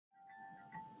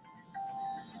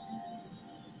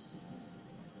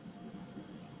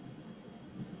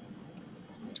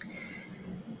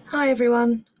Hi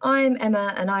everyone, I'm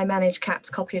Emma and I manage CAP's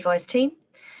Copy Advice team.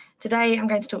 Today I'm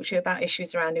going to talk to you about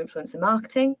issues around influencer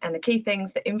marketing and the key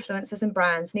things that influencers and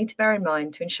brands need to bear in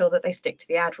mind to ensure that they stick to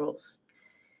the ad rules.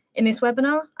 In this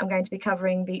webinar, I'm going to be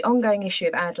covering the ongoing issue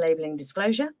of ad labelling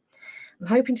disclosure. I'm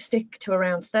hoping to stick to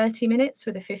around 30 minutes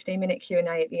with a 15-minute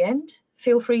Q&A at the end.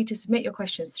 Feel free to submit your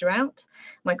questions throughout.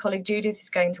 My colleague Judith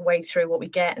is going to wade through what we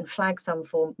get and flag some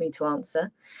for me to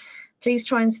answer. Please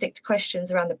try and stick to questions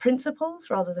around the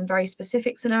principles rather than very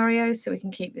specific scenarios so we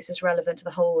can keep this as relevant to the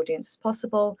whole audience as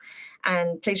possible.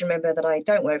 And please remember that I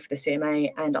don't work for the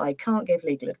CMA and I can't give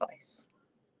legal advice.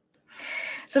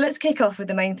 So let's kick off with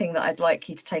the main thing that I'd like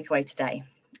you to take away today.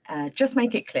 Just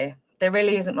make it clear. There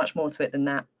really isn't much more to it than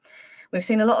that. We've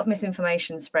seen a lot of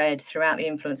misinformation spread throughout the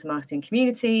influencer marketing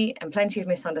community and plenty of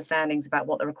misunderstandings about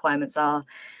what the requirements are.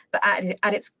 But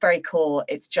at its very core,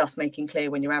 it's just making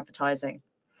clear when you're advertising.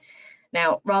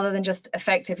 Now, rather than just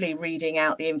effectively reading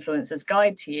out the influencer's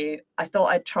guide to you, I thought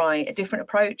I'd try a different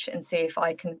approach and see if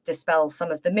I can dispel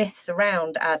some of the myths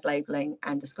around ad labelling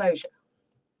and disclosure.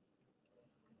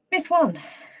 Myth 1.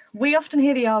 We often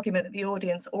hear the argument that the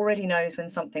audience already knows when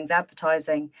something's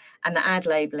advertising and that ad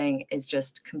labelling is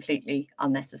just completely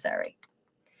unnecessary.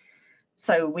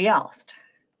 So we asked.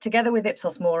 Together with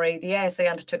Ipsos Mori, the ASA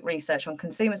undertook research on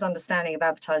consumers' understanding of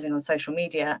advertising on social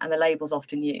media and the labels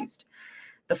often used.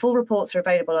 The full reports are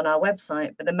available on our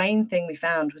website, but the main thing we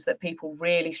found was that people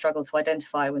really struggle to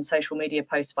identify when social media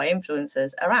posts by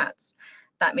influencers are ads.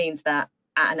 That means that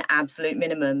at an absolute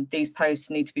minimum, these posts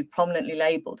need to be prominently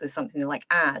labelled with something like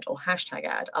ad or hashtag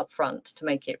ad up front to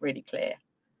make it really clear.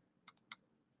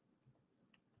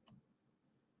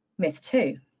 Myth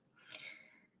 2.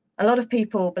 A lot of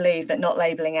people believe that not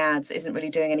labelling ads isn't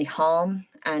really doing any harm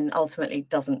and ultimately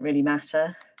doesn't really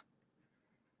matter.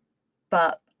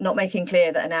 But not making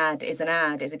clear that an ad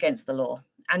is against the law,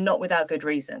 and not without good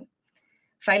reason.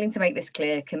 Failing to make this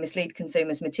clear can mislead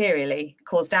consumers materially,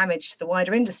 cause damage to the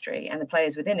wider industry and the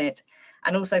players within it,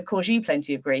 and also cause you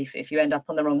plenty of grief if you end up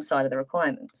on the wrong side of the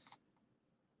requirements.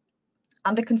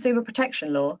 Under consumer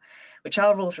protection law, which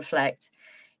our rules reflect,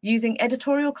 using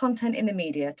editorial content in the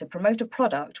media to promote a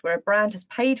product where a brand has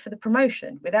paid for the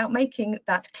promotion without making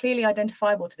that clearly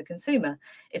identifiable to the consumer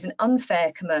is an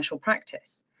unfair commercial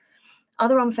practice.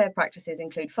 Other unfair practices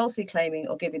include falsely claiming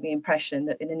or giving the impression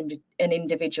that an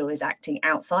individual is acting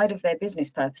outside of their business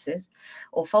purposes,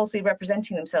 or falsely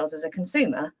representing themselves as a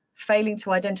consumer, failing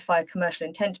to identify a commercial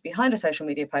intent behind a social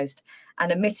media post,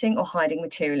 and omitting or hiding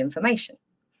material information.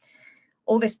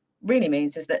 All this really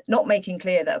means is that not making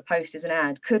clear that a post is an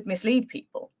ad could mislead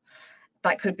people.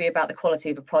 That could be about the quality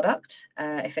of a product.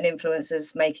 If an influencer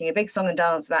is making a big song and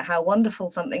dance about how wonderful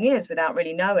something is without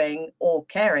really knowing or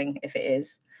caring if it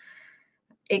is.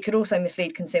 It could also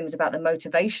mislead consumers about the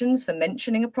motivations for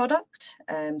mentioning a product.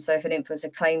 So if an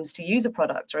influencer claims to use a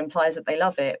product or implies that they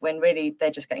love it, when really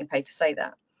they're just getting paid to say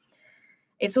that.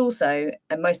 It's also,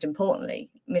 and most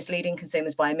importantly, misleading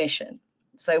consumers by omission.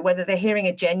 So whether they're hearing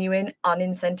a genuine,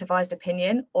 unincentivized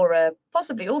opinion or a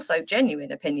possibly also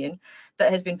genuine opinion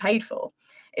that has been paid for,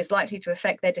 is likely to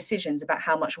affect their decisions about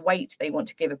how much weight they want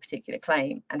to give a particular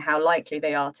claim and how likely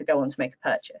they are to go on to make a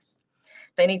purchase.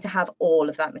 They need to have all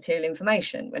of that material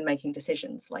information when making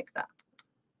decisions like that.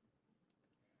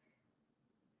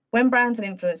 When brands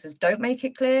and influencers don't make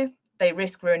it clear, they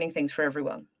risk ruining things for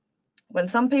everyone. When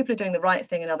some people are doing the right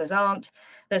thing and others aren't,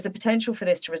 there's the potential for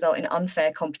this to result in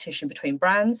unfair competition between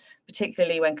brands,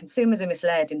 particularly when consumers are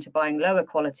misled into buying lower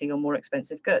quality or more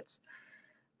expensive goods.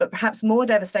 But perhaps more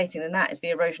devastating than that is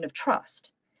the erosion of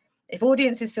trust. If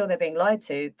audiences feel they're being lied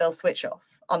to, they'll switch off,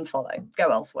 unfollow,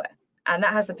 go elsewhere. And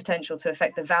that has the potential to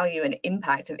affect the value and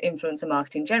impact of influencer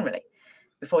marketing generally.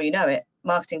 Before you know it,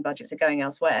 marketing budgets are going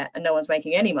elsewhere and no one's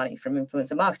making any money from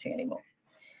influencer marketing anymore.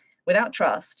 Without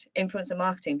trust, influencer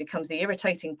marketing becomes the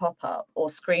irritating pop-up or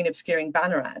screen obscuring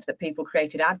banner ad that people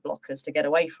created ad blockers to get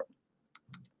away from.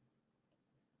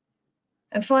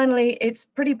 And finally, it's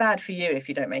pretty bad for you if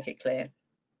you don't make it clear.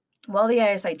 While the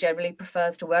ASA generally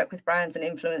prefers to work with brands and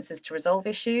influencers to resolve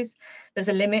issues, there's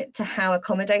a limit to how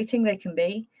accommodating they can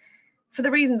be, for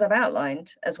the reasons I've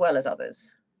outlined, as well as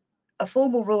others. A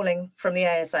formal ruling from the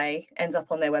ASA ends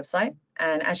up on their website,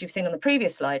 and as you've seen on the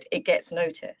previous slide, it gets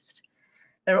noticed.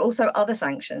 There are also other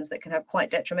sanctions that can have quite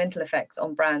detrimental effects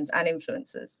on brands and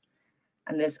influencers.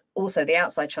 And there's also the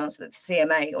outside chance that the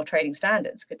CMA or trading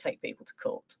standards could take people to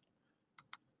court.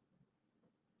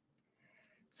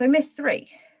 So myth 3.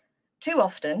 Too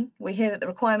often, we hear that the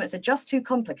requirements are just too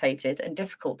complicated and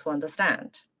difficult to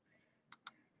understand.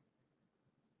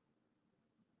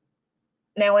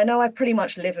 Now, I know I pretty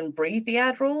much live and breathe the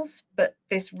ad rules, but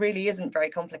this really isn't very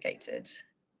complicated.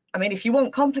 I mean, if you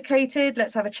want complicated,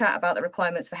 let's have a chat about the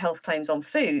requirements for health claims on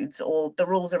foods or the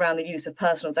rules around the use of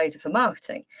personal data for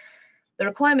marketing. The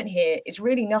requirement here is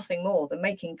really nothing more than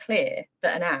making clear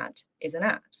that an ad is an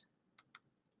ad.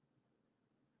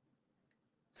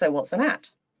 So what's an ad?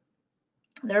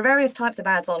 There are various types of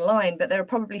ads online, but there are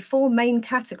probably 4 main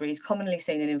categories commonly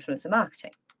seen in influencer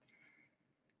marketing.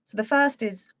 So the first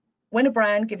is when a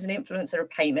brand gives an influencer a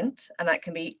payment, and that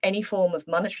can be any form of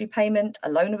monetary payment,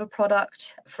 a loan of a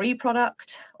product, a free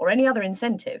product, or any other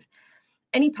incentive,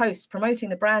 any post promoting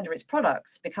the brand or its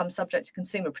products becomes subject to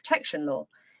consumer protection law,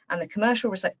 and the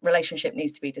commercial relationship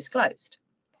needs to be disclosed.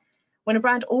 When a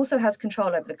brand also has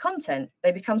control over the content,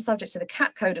 they become subject to the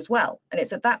CAP code as well, and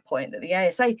it's at that point that the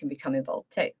ASA can become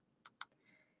involved too.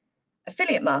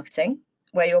 Affiliate marketing,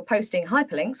 where you're posting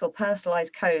hyperlinks or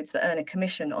personalized codes that earn a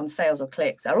commission on sales or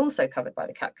clicks, are also covered by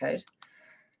the CAP code.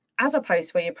 As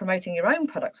opposed where you're promoting your own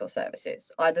products or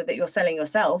services, either that you're selling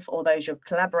yourself or those you've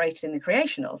collaborated in the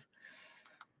creation of.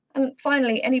 And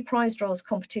finally, any prize draws,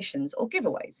 competitions, or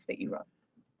giveaways that you run.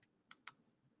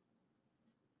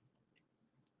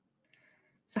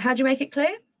 So how do you make it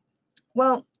clear?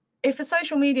 Well, if a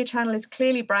social media channel is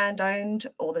clearly brand owned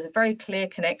or there's a very clear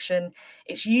connection,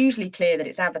 it's usually clear that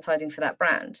it's advertising for that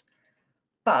brand.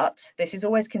 But this is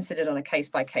always considered on a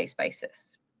case-by-case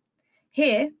basis.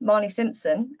 Here, Marnie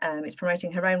Simpson is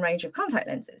promoting her own range of contact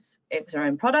lenses. It was her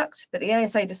own product, but the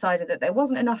ASA decided that there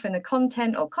wasn't enough in the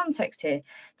content or context here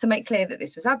to make clear that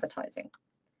this was advertising.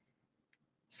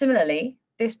 Similarly,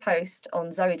 this post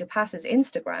on Zoe DePass's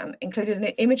Instagram included an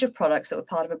image of products that were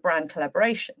part of a brand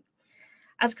collaboration.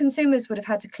 As consumers would have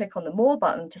had to click on the More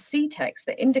button to see text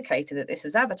that indicated that this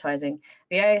was advertising,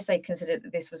 the ASA considered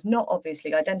that this was not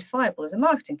obviously identifiable as a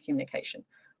marketing communication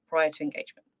prior to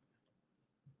engagement.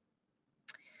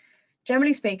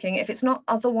 Generally speaking, if it's not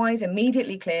otherwise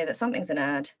immediately clear that something's an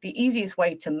ad, the easiest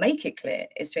way to make it clear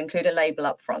is to include a label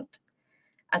up front.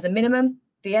 As a minimum,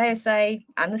 the ASA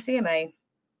and the CMA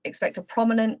expect a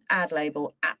prominent ad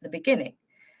label at the beginning.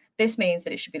 This means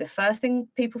that it should be the first thing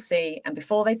people see and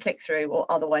before they click through or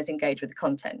otherwise engage with the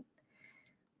content.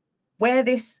 Where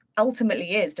this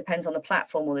ultimately is depends on the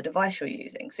platform or the device you're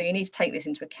using, so you need to take this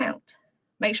into account.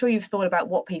 Make sure you've thought about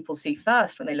what people see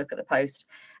first when they look at the post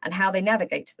and how they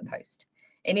navigate to the post.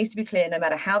 It needs to be clear no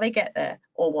matter how they get there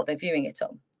or what they're viewing it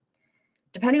on.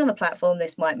 Depending on the platform,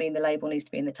 this might mean the label needs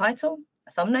to be in the title,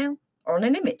 a thumbnail, or on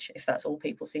an image if that's all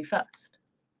people see first.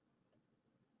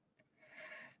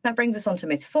 That brings us on to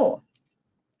myth 4,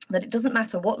 that it doesn't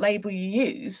matter what label you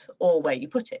use or where you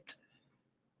put it.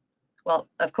 Well,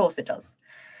 of course it does.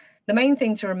 The main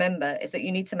thing to remember is that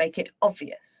you need to make it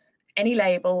obvious. Any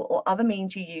label or other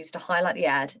means you use to highlight the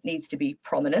ad needs to be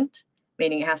prominent,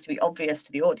 meaning it has to be obvious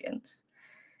to the audience,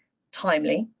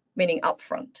 timely, meaning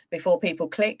upfront, before people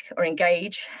click or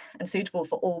engage, and suitable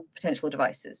for all potential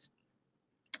devices.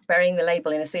 Burying the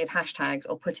label in a sea of hashtags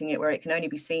or putting it where it can only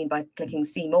be seen by clicking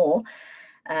see more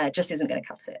just isn't going to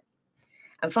cut it.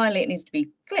 And finally, it needs to be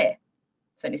clear.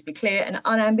 So it needs to be clear and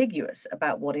unambiguous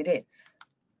about what it is.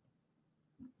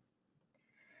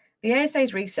 The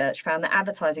ASA's research found that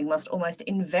advertising must almost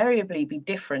invariably be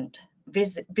different,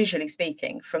 visually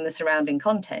speaking, from the surrounding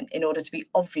content in order to be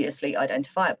obviously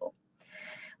identifiable.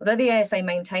 Although the ASA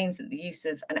maintains that the use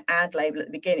of an ad label at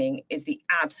the beginning is the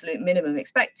absolute minimum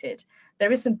expected,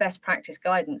 there is some best practice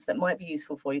guidance that might be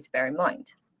useful for you to bear in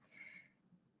mind.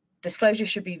 Disclosure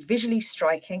should be visually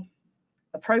striking,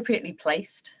 appropriately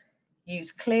placed,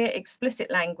 use clear,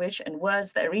 explicit language and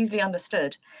words that are easily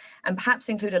understood, and perhaps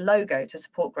include a logo to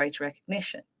support greater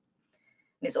recognition.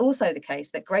 And it's also the case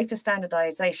that greater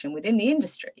standardization within the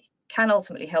industry can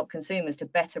ultimately help consumers to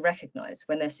better recognize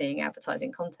when they're seeing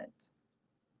advertising content.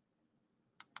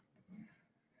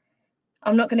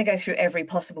 I'm not going to go through every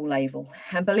possible label,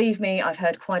 and believe me, I've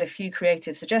heard quite a few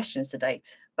creative suggestions to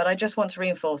date, but I just want to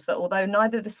reinforce that although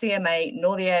neither the CMA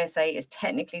nor the ASA is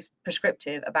technically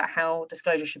prescriptive about how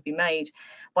disclosure should be made,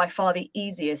 by far the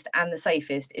easiest and the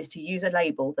safest is to use a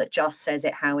label that just says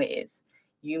it how it is.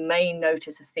 You may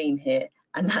notice a theme here,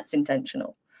 and that's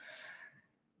intentional.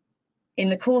 In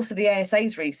the course of the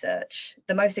ASA's research,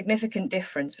 the most significant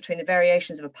difference between the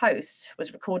variations of a post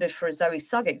was recorded for a Zoe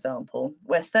Sugg example,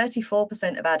 where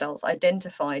 34% of adults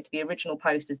identified the original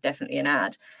post as definitely an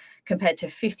ad, compared to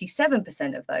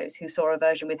 57% of those who saw a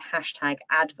version with hashtag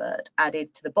advert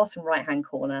added to the bottom right-hand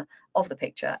corner of the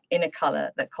picture in a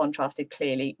colour that contrasted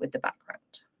clearly with the background.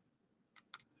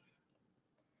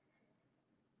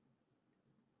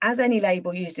 As any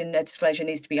label used in a disclosure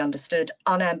needs to be understood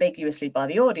unambiguously by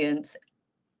the audience,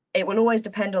 it will always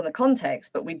depend on the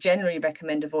context, but we generally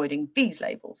recommend avoiding these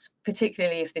labels,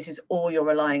 particularly if this is all you're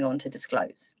relying on to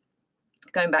disclose.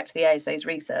 Going back to the ASA's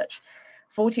research,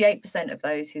 48% of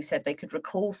those who said they could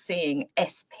recall seeing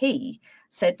SP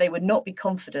said they would not be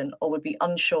confident or would be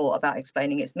unsure about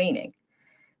explaining its meaning.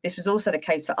 This was also the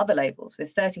case for other labels,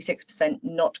 with 36%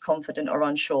 not confident or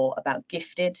unsure about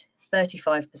gifted,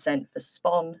 35% for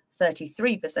spon,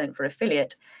 33% for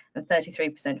affiliate, and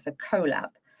 33% for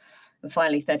collab, and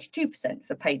finally 32%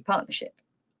 for paid partnership.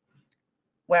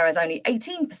 Whereas only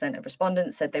 18% of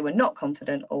respondents said they were not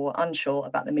confident or were unsure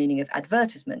about the meaning of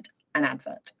advertisement and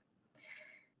advert.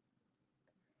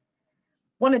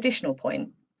 One additional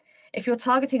point, if you're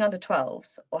targeting under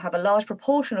 12s or have a large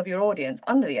proportion of your audience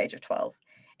under the age of 12,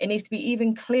 it needs to be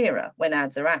even clearer when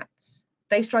ads are ads.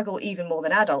 They struggle even more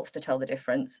than adults to tell the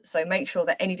difference, so make sure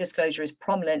that any disclosure is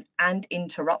prominent and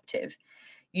interruptive,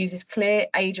 uses clear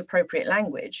age-appropriate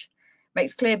language,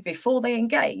 makes clear before they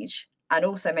engage, and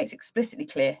also makes explicitly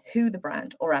clear who the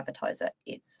brand or advertiser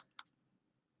is.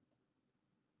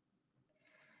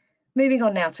 Moving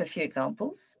on now to a few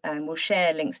examples, and we'll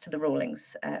share links to the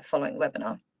rulings following the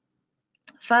webinar.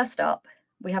 First up,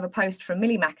 we have a post from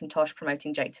Millie McIntosh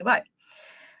promoting J2O.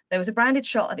 There was a branded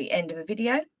shot at the end of a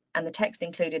video, and the text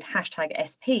included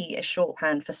 #SP as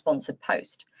shorthand for sponsored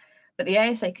post. But the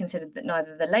ASA considered that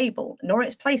neither the label nor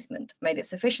its placement made it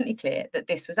sufficiently clear that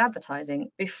this was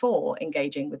advertising before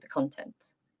engaging with the content.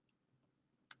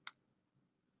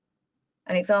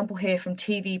 An example here from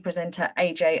TV presenter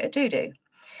AJ Adudu.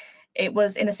 It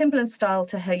was in a similar style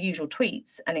to her usual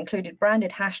tweets and included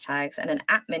branded hashtags and an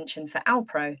mention for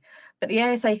Alpro, but the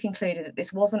ASA concluded that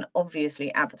this wasn't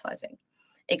obviously advertising.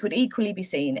 It could equally be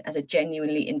seen as a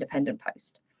genuinely independent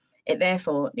post. It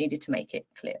therefore needed to make it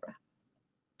clearer.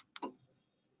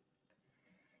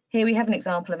 Here we have an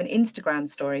example of an Instagram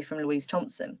story from Louise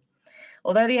Thompson.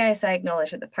 Although the ASA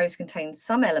acknowledged that the post contained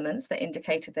some elements that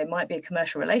indicated there might be a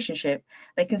commercial relationship,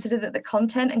 they considered that the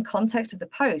content and context of the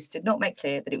post did not make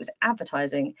clear that it was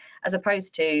advertising, as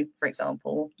opposed to, for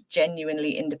example,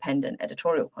 genuinely independent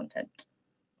editorial content.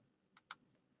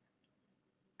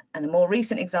 And a more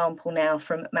recent example now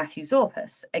from Matthew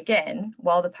Zorpus. Again,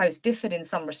 while the post differed in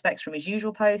some respects from his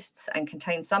usual posts and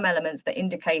contained some elements that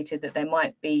indicated that there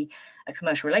might be a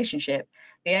commercial relationship,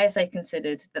 the ASA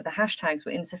considered that the hashtags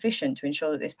were insufficient to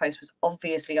ensure that this post was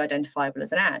obviously identifiable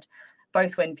as an ad,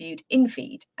 both when viewed in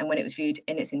feed and when it was viewed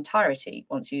in its entirety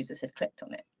once users had clicked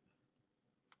on it.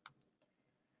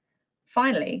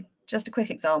 Finally, just a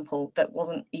quick example that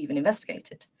wasn't even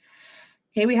investigated.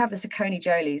 Here we have the Saucony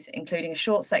Jolies, including a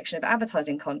short section of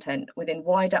advertising content within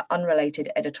wider unrelated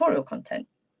editorial content.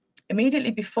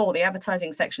 Immediately before the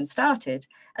advertising section started,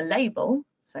 a label,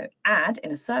 so ad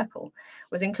in a circle,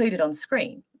 was included on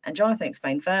screen, and Jonathan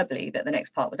explained verbally that the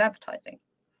next part was advertising.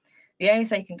 The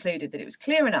ASA concluded that it was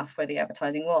clear enough where the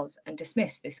advertising was and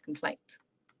dismissed this complaint.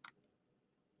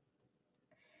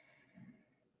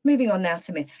 Moving on now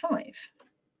to myth 5.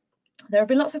 There have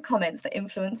been lots of comments that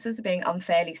influencers are being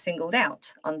unfairly singled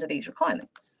out under these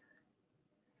requirements.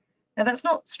 Now, that's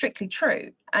not strictly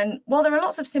true, and while there are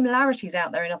lots of similarities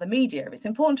out there in other media, it's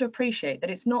important to appreciate that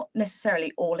it's not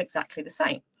necessarily all exactly the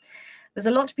same. There's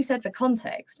a lot to be said for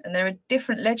context, and there are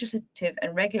different legislative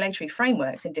and regulatory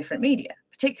frameworks in different media,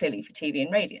 particularly for TV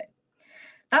and radio.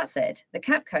 That said, the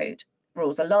CAP code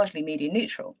rules are largely media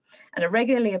neutral and are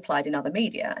regularly applied in other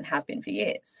media and have been for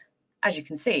years. As you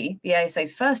can see, the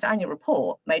ASA's first annual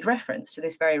report made reference to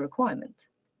this very requirement.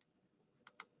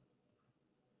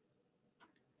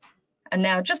 And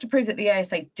now, just to prove that the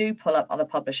ASA do pull up other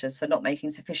publishers for not making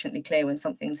sufficiently clear when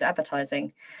something's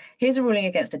advertising, here's a ruling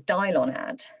against a Dylon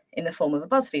ad in the form of a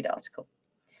BuzzFeed article.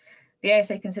 The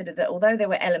ASA considered that although there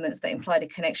were elements that implied a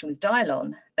connection with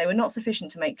Dylon, they were not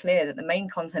sufficient to make clear that the main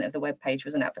content of the web page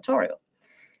was an advertorial.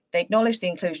 They acknowledged the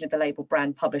inclusion of the label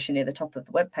brand publisher near the top of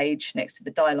the web page next to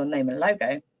the Dylon name and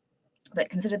logo, but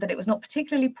considered that it was not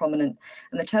particularly prominent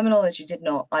and the terminology did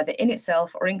not, either in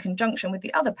itself or in conjunction with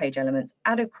the other page elements,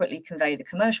 adequately convey the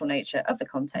commercial nature of the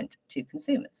content to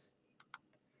consumers.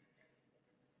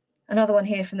 Another one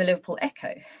here from the Liverpool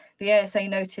Echo. The ASA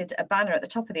noted a banner at the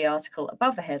top of the article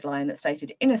above the headline that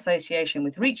stated, "In association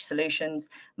with Reach Solutions,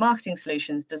 marketing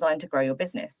solutions designed to grow your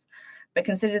business," but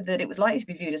considered that it was likely to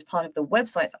be viewed as part of the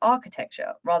website's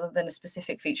architecture rather than a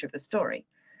specific feature of the story.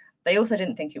 They also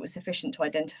didn't think it was sufficient to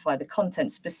identify the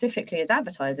content specifically as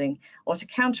advertising or to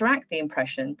counteract the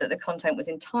impression that the content was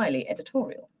entirely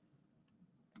editorial.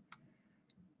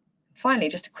 Finally,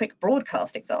 just a quick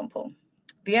broadcast example.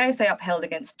 The ASA upheld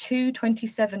against two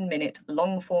 27-minute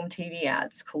long-form TV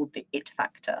ads called The It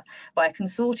Factor by a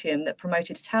consortium that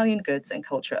promoted Italian goods and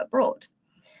culture abroad.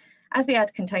 As the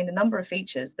ad contained a number of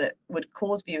features that would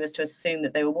cause viewers to assume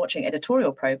that they were watching an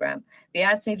editorial programme, the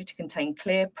ads needed to contain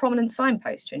clear, prominent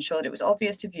signposts to ensure that it was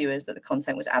obvious to viewers that the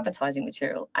content was advertising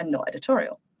material and not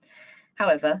editorial.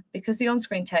 However, because the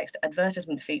on-screen text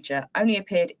advertisement feature only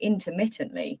appeared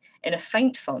intermittently in a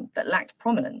faint font that lacked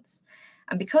prominence,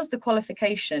 and because the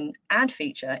qualification ad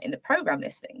feature in the programme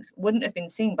listings wouldn't have been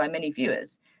seen by many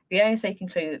viewers, the ASA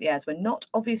concluded that the ads were not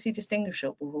obviously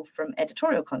distinguishable from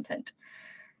editorial content,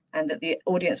 and that the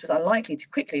audience was unlikely to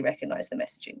quickly recognise the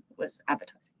messaging was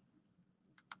advertising.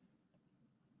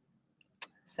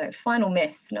 So final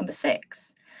myth, number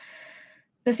 6.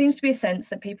 There seems to be a sense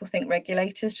that people think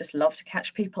regulators just love to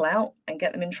catch people out and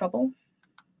get them in trouble.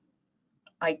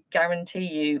 I guarantee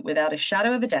you, without a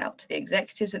shadow of a doubt, the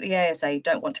executives at the ASA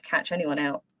don't want to catch anyone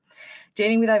out.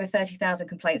 Dealing with over 30,000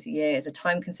 complaints a year is a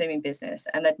time-consuming business,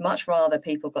 and they'd much rather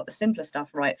people got the simpler stuff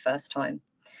right first time.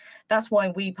 That's why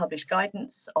we publish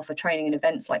guidance, offer training and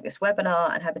events like this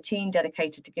webinar, and have a team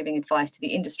dedicated to giving advice to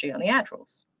the industry on the ad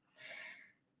rules.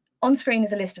 On screen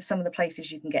is a list of some of the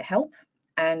places you can get help,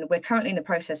 and we're currently in the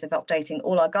process of updating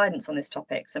all our guidance on this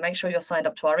topic, so make sure you're signed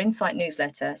up to our Insight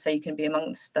newsletter so you can be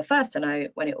amongst the first to know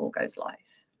when it all goes live.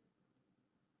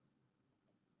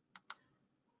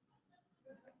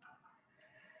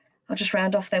 I'll just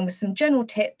round off then with some general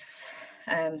tips.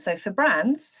 So for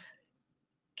brands,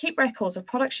 keep records of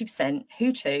products you've sent,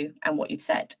 who to, and what you've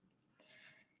said.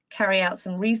 Carry out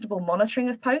some reasonable monitoring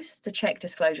of posts to check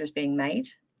disclosure is being made.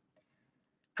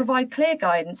 Provide clear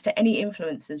guidance to any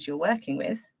influencers you're working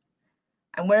with.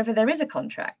 And wherever there is a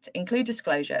contract, include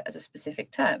disclosure as a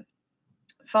specific term.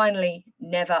 Finally,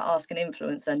 never ask an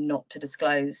influencer not to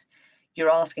disclose. You're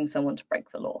asking someone to break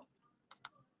the law.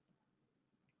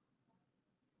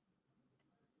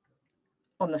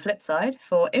 On the flip side,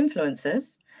 for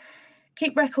influencers,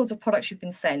 keep records of products you've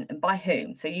been sent and by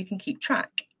whom so you can keep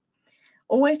track.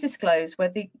 Always disclose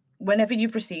whenever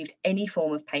you've received any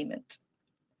form of payment.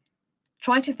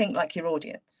 Try to think like your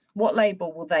audience. What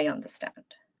label will they understand?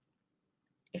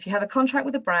 If you have a contract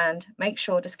with a brand, make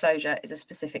sure disclosure is a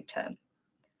specific term.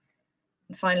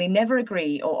 And finally, never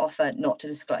agree or offer not to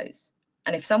disclose.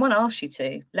 And if someone asks you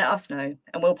to, let us know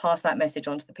and we'll pass that message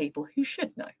on to the people who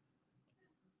should know.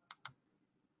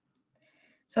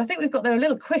 So I think we've got there a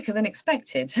little quicker than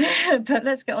expected, but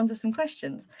let's get on to some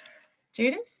questions.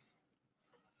 Judith?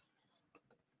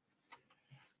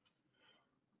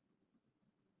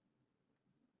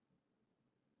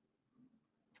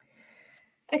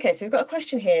 Okay, so we've got a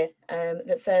question here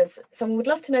that says, someone would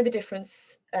love to know the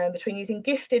difference between using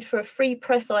gifted for a free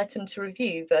press item to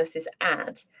review versus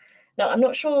ad. Now, I'm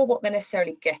not sure what they're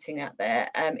necessarily getting at there.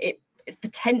 It's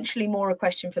potentially more a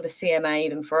question for the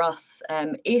CMA than for us.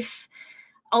 If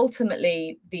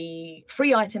ultimately the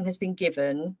free item has been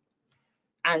given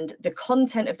and the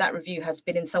content of that review has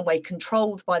been in some way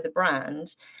controlled by the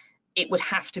brand, it would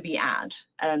have to be ad.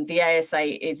 The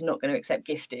ASA is not going to accept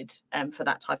gifted for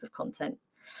that type of content.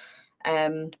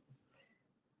 The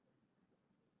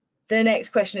next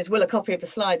question is, will a copy of the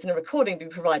slides and a recording be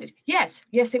provided? Yes,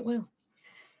 yes it will.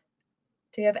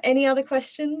 Do you have any other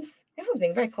questions? Everyone's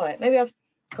being very quiet. Maybe I've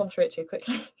gone through it too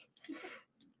quickly.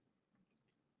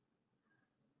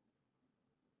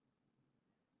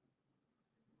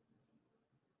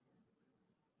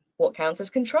 What counts as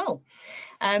control?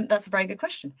 That's a very good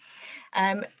question.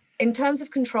 In terms of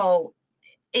control,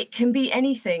 it can be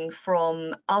anything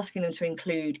from asking them to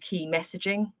include key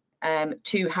messaging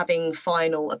to having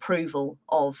final approval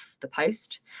of the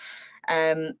post,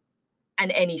 and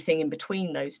anything in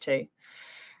between those two.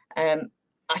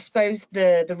 I suppose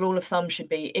the rule of thumb should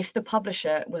be, if the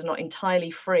publisher was not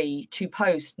entirely free to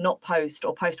post, not post,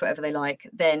 or post whatever they like,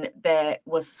 then there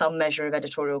was some measure of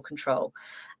editorial control,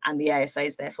 and the ASA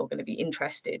is therefore going to be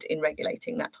interested in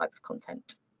regulating that type of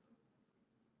content.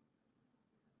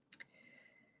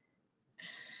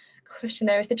 Question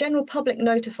there, is the general public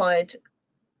notified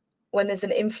when there's an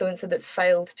influencer that's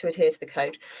failed to adhere to the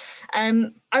code?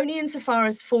 Only insofar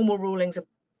as formal rulings are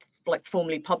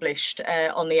formally published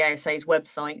on the ASA's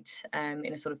website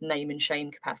in a sort of name and shame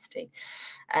capacity.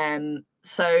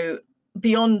 So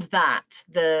beyond that,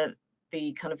 the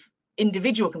kind of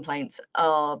individual complaints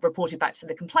are reported back to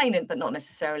the complainant, but not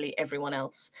necessarily everyone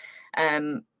else.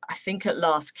 I think at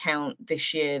last count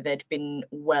this year, there'd been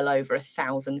well over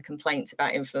 1,000 complaints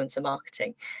about influencer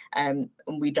marketing, and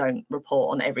we don't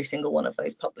report on every single one of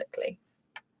those publicly.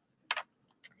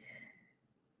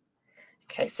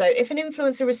 Okay, so if an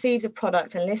influencer receives a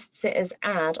product and lists it as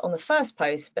ad on the first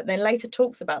post, but then later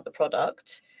talks about the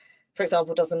product, for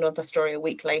example, does another story a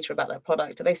week later about that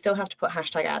product, do they still have to put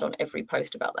hashtag ad on every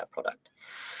post about that product?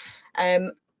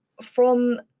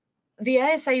 From the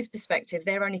ASA's perspective,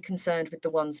 they're only concerned with the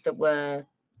ones that were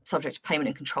subject to payment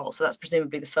and control. So that's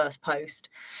presumably the first post.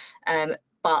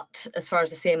 But as far as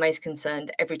the CMA is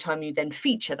concerned, every time you then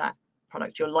feature that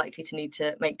product, you're likely to need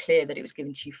to make clear that it was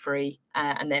given to you free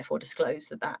and therefore disclose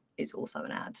that that is also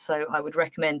an ad. So I would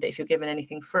recommend that if you're given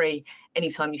anything free,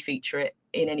 anytime you feature it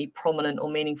in any prominent or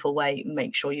meaningful way,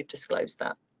 make sure you've disclosed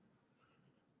that.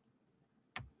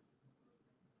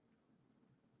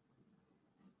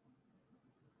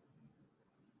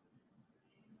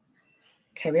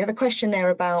 Okay, we have a question there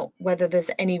about whether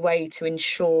there's any way to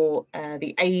ensure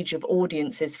the age of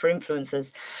audiences for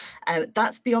influencers.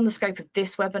 That's beyond the scope of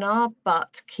this webinar,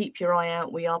 but keep your eye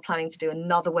out. We are planning to do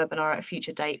another webinar at a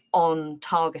future date on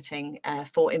targeting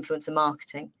for influencer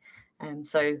marketing.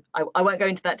 So I won't go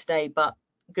into that today, but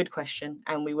good question,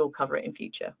 and we will cover it in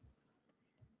future.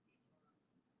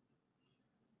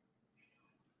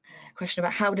 Question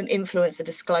about how would an influencer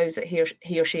disclose that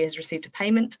he or she has received a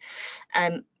payment?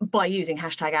 By using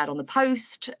hashtag ad on the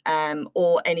post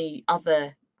or any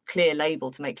other clear label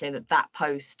to make clear that that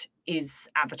post is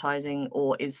advertising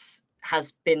or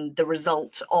has been the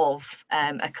result of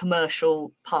a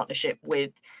commercial partnership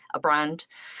with a brand.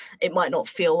 It might not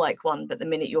feel like one, but the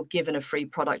minute you're given a free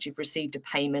product, you've received a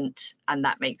payment, and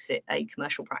that makes it a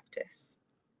commercial practice.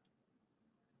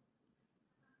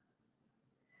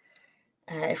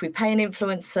 If we pay an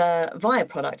influencer via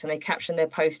product and they caption their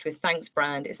post with thanks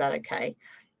brand, is that okay?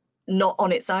 Not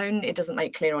on its own. It doesn't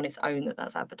make clear on its own that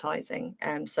that's advertising.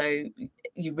 So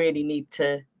you really need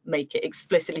to make it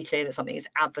explicitly clear that something is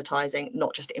advertising,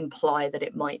 not just imply that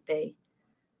it might be.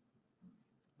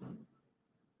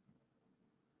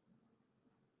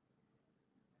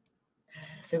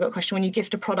 So we've got a question: when you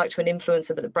gift a product to an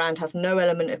influencer but the brand has no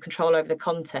element of control over the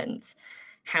content,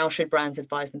 how should brands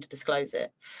advise them to disclose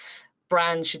it?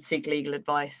 Brands should seek legal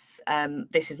advice.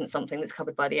 This isn't something that's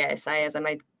covered by the ASA. As I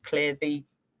made clear, the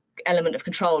element of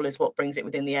control is what brings it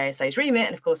within the ASA's remit,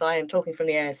 and of course I am talking from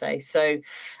the ASA, so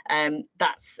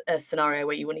that's a scenario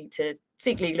where you will need to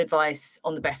seek legal advice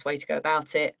on the best way to go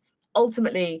about it.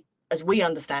 Ultimately, as we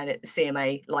understand it, the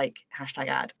CMA like hashtag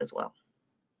ad as well.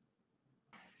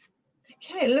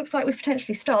 Okay, it looks like we've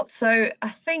potentially stopped, so I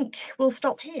think we'll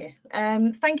stop here.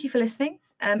 Thank you for listening.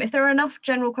 If there are enough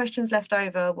general questions left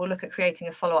over, we'll look at creating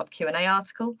a follow-up Q&A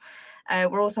article.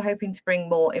 We're also hoping to bring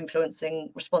more Influencing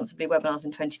Responsibly webinars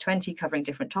in 2020, covering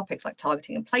different topics like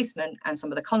targeting and placement and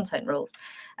some of the content rules.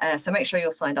 So make sure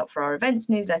you're signed up for our events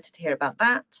newsletter to hear about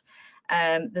that.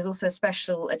 There's also a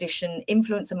special edition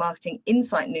Influencer Marketing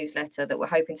Insight newsletter that we're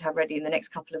hoping to have ready in the next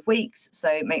couple of weeks.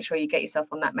 So make sure you get yourself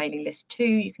on that mailing list too.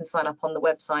 You can sign up on the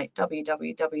website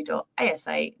www.asa.org.uk.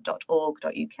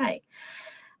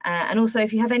 And also,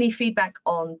 if you have any feedback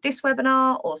on this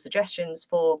webinar or suggestions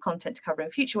for content to cover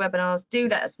in future webinars, do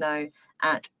let us know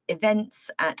at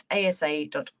events@asa.org.uk.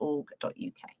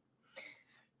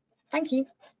 Thank you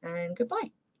and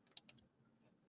goodbye.